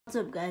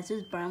What's up guys,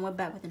 this is Brian. We're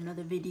back with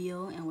another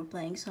video and we're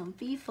playing some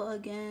FIFA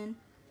again.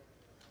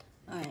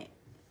 Alright,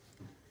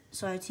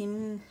 so our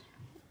team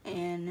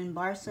and in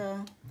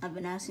Barca, I've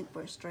been asking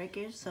for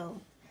strikers,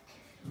 so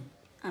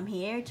I'm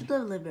here to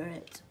deliver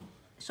it.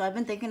 So I've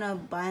been thinking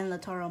of buying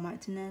Lautaro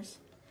Martinez,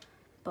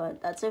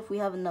 but that's if we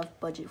have enough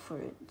budget for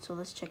it, so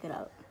let's check it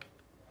out.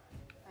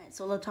 Alright,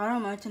 so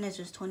Lautaro Martinez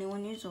is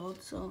 21 years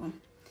old, so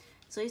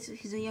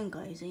he's a young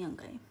guy,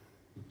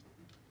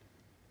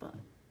 But,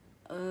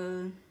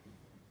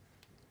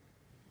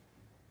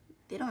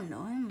 they don't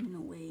know him? No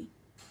way.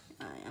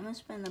 Alright, I'm gonna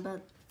spend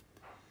about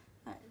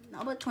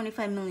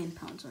 25 million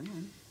pounds on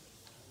him.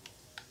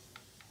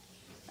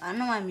 I don't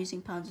know why I'm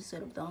using pounds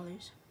instead of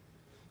dollars.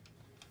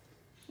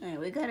 Alright,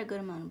 we got a good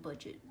amount of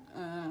budget.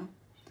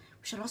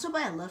 We should also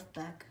buy a left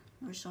back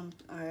or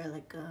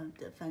like a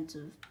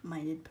defensive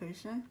minded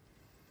person.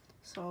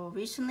 So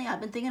recently I've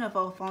been thinking of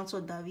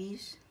Alphonso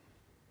Davies.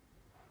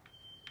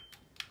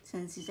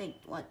 Since he's like,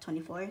 what,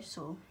 24?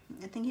 So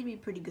I think he'd be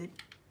pretty good.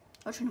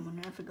 Or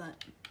 21, I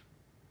forgot.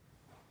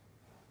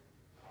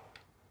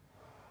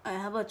 Alright,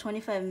 how about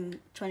 25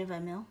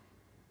 mil?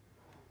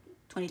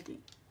 23.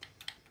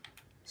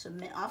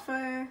 Submit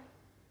offer.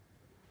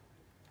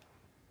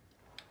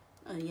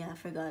 Oh yeah, I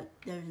forgot.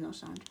 There's no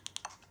sound.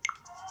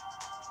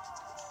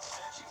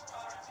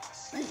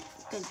 Yeah,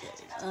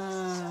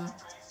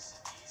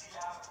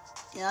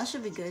 that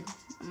should be good.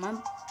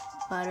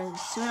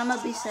 Soon I'm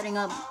gonna be setting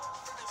up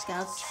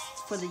scouts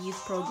for the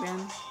youth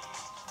program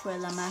for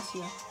La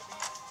Masia.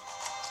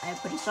 Alright,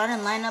 for the starting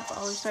lineup,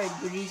 I'll start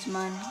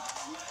Griezmann,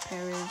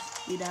 Perez,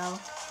 Vidal.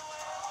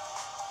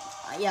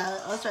 Yeah,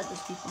 I'll start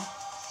those people.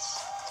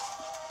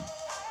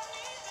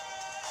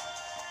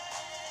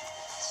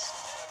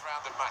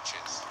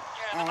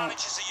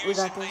 We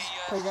got this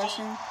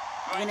possession.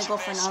 We're gonna go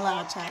for an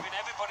all-out attack.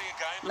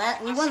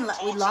 We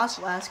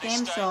lost last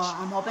game, so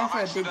I'm hoping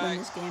for a big win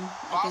this game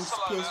against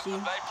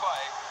PSG.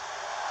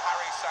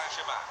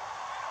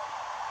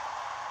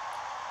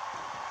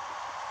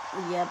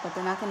 Yeah, but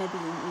they're not gonna be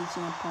an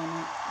easy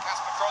opponent.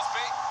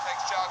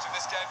 Takes charge of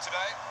this game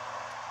today.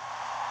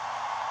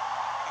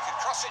 He can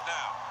cross it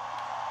now.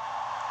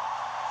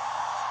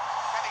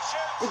 Can he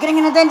shoot? They're getting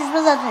in a dangerous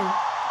position.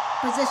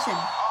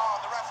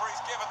 Oh, the referee's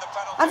given the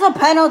penalty. That's a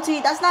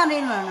penalty. That's not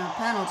even a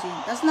penalty.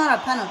 That's not a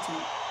penalty.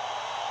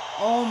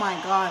 Oh my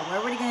god. We're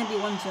already going to be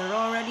 1-0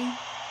 already.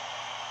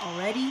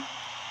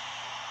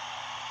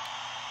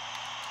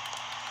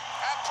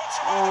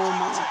 Oh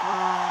my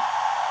god.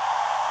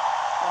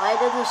 Why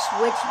did the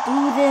switch do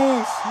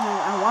this?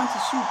 I want to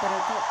shoot, but I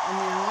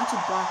want to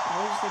block, but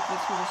I just like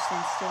makes me just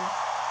stand still.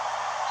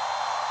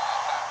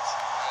 That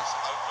has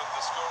opened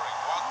the scoring.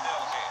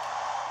 1-0 here.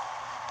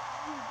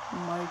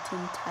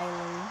 Martin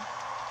Tyler.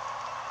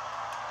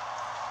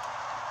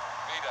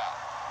 Vidal.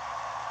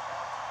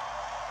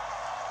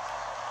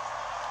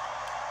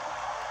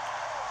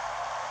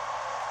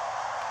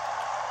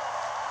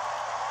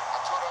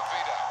 Arturo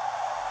Vidal.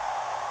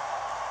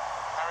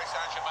 Paris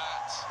Saint-Germain.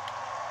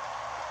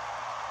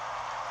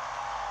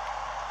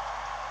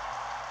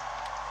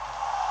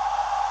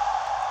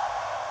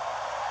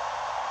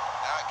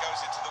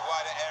 Goes into the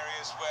wider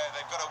areas where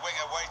they've got a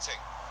winger waiting.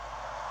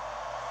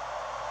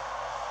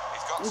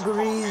 He's got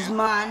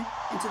Griezmann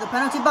into the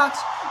penalty box.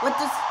 What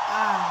this?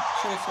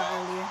 Should have said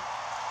earlier.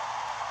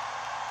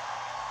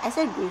 I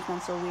said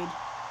Griezmann, so weird.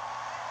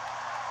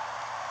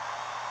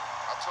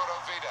 Arturo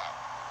Vidal.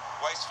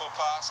 Wasteful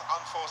pass,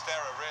 unforced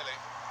error really.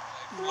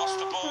 They've lost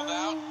the ball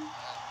now, and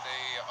the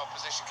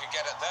opposition can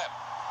get at them.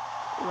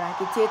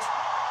 Rakitic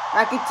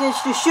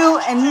to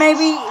shoot, and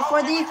maybe for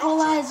the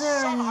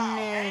equalizer, and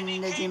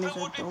the game is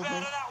over.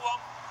 Alright,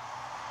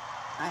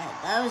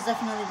 that was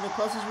definitely the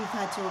closest we've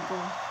had to a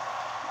goal.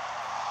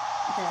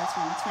 Okay, that's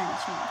fine.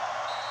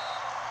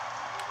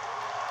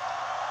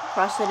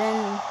 Cross it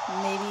in,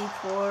 maybe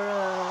for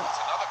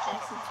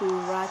to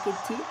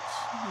Rakitic,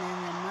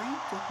 never mind,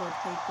 to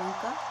Jorge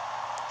Conca.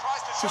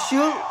 To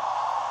shoot,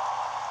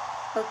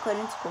 but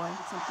couldn't score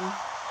something.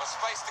 A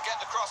space to get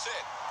the cross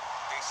in.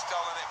 He's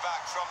stolen it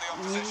back from the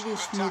opposition. Maybe a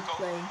smooth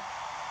play.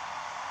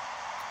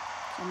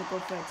 So I'm gonna go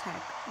for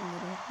attack a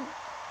little bit.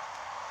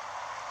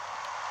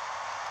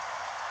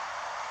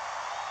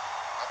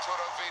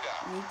 Arturo Vidal.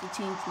 I need to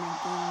change my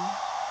game.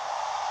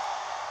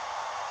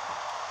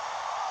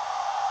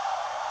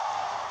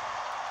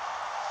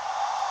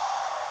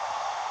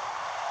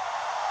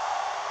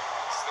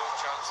 Still a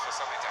chance for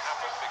something to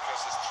happen because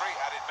there's 3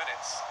 added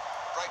minutes.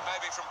 Break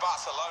maybe from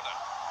Barcelona.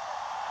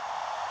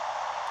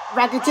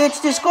 Rakitic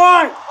to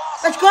score!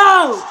 Let's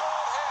go!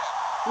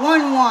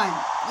 1-1.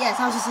 Yes,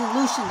 that was a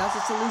solution. That's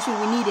the solution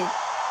we needed.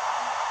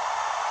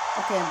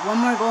 Okay,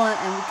 one more goal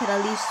and we could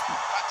at least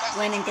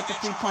win and get the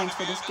 3 points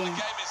for this game.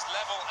 Yes,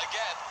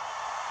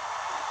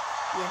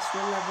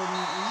 we're level,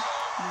 Martin.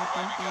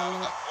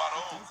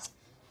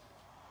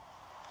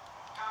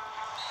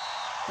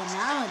 But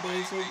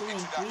nowadays they're doing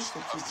 5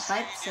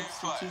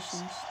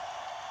 substitutions.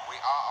 We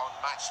are on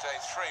match day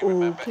 3,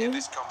 remember, in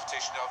this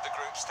competition of the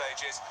group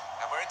stages,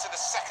 and we're into the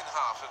second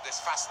half of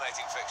this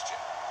fascinating fixture.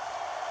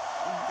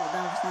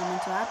 That was not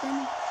meant to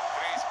happen.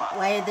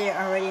 Why are they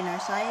already on our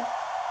side?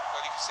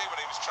 Well, you can see what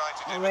he was trying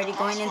to do. Already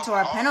going into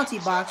our penalty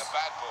box. A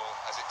bad ball,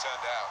 as it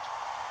turned out.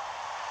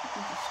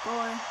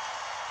 Score.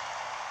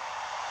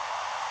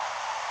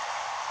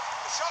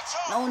 The shot's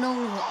on. No.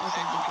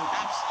 Absolutely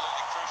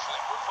crucial.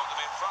 It would put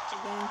them in front of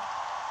them.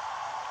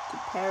 To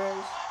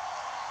Perez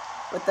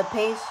with the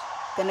pace.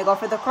 Gonna go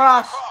for the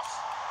cross.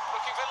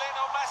 Looking for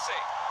Lionel Messi.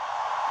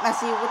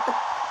 Messi with the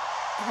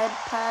head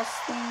pass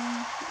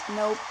thing.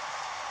 Nope.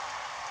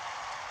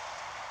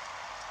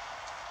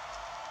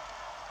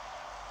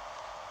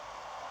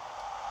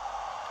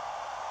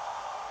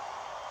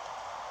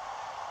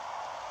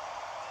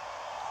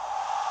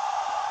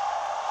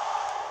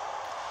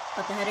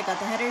 Got the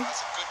header,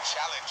 That's a good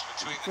challenge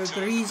between for the two.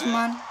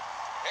 Griezmann.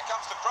 Here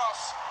comes the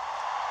cross.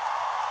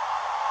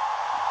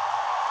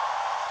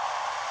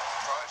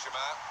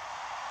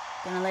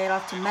 Gonna lay it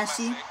off to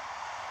Messi.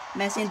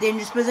 Messi in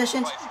dangerous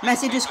positions.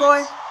 Messi to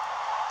score.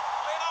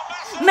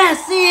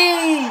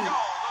 Messi!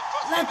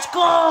 Let's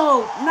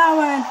go! Now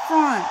we're in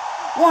front.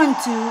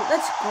 1-2.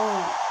 Let's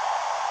go.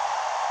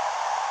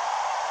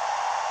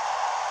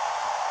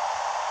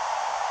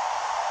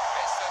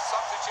 It's the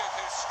substitute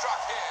who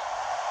struck here.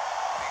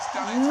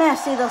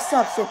 Messi, the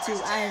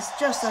substitute, and it's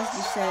just as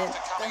you said,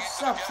 the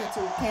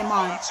substitute came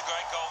on. That's a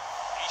great goal.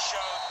 He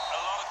showed a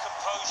lot of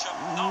composure.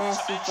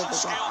 Messi for the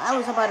goal. I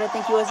was about to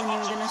think he wasn't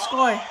even going to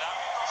score. Off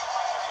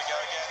we go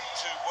again,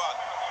 2-1.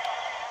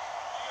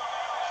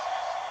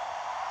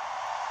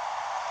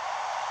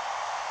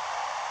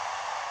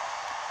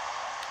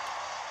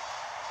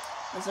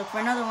 Let's look for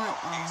another one.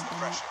 Ease the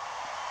pressure.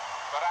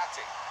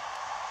 Verratti.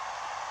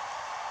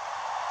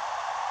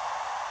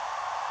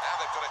 Now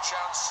they've got a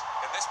chance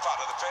in this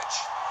part of the pitch.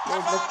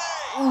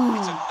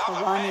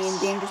 Cavani in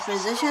dangerous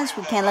positions.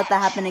 We can't let that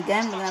happen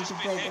again. We're going to have to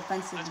play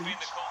defensively. And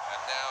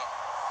now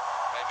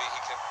maybe he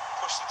can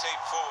push the team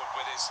forward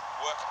with his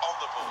work on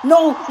the ball.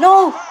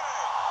 No!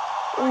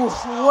 Ooh,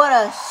 what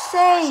a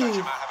save!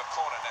 Might have a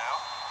corner now,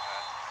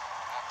 and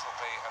that will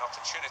be an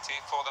opportunity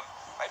for them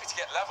maybe to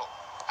get level.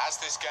 As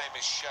this game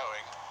is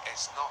showing,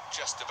 it's not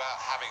just about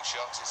having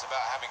shots, it's about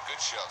having good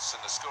shots,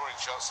 and the scoring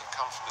shots have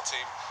come from the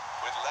team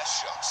with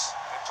less shots.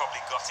 They've probably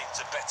got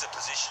into better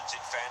positions, in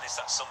fairness.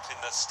 That's something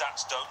that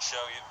stats don't show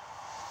you.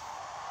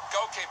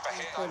 Goalkeeper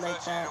here, Like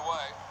diverting it that.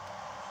 away.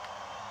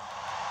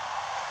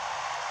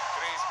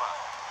 Griezmann.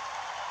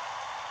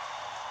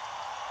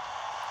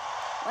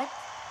 What?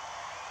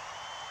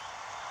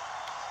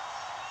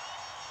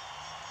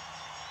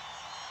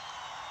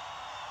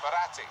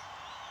 Verratti.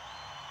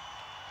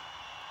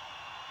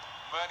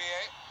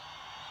 Meunier.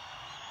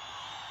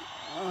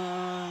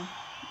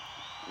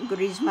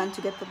 Griezmann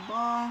to get the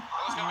ball. Well,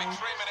 there's going to be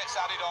 3 minutes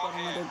added on Get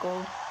here. another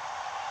goal.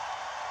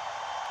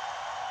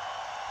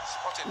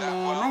 Spotted that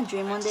Man, well. my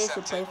dream one day is to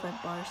Intercepted. play for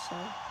Barca.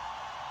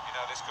 You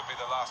know, this could be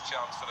the last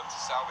chance for them to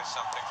salvage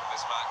something from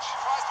this match.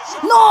 Tries to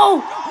shot.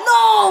 No!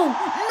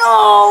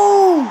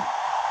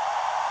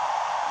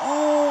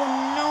 Oh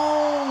no!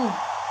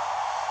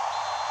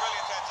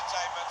 Brilliant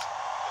entertainment.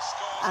 The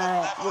scores are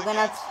Alright, level we're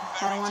gonna again. have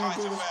to, I Very don't want tight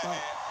to do this, affair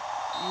but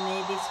here.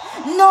 maybe it's,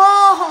 Two No!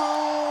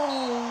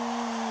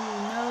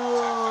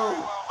 very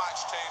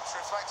well-matched teams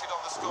reflected on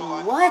the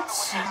scoreline. What? The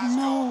final winner has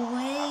No gone, and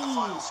way! the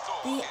final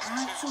score They is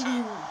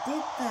actually 2-2.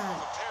 did that.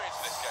 For periods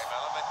of this game,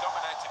 Alan, they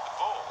dominated the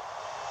ball.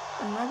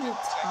 Another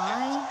Take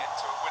tie? it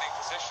into a winning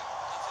position.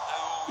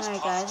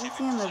 Alright guys, that's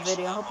the end of the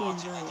video. I hope you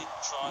enjoyed it.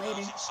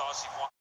 Later.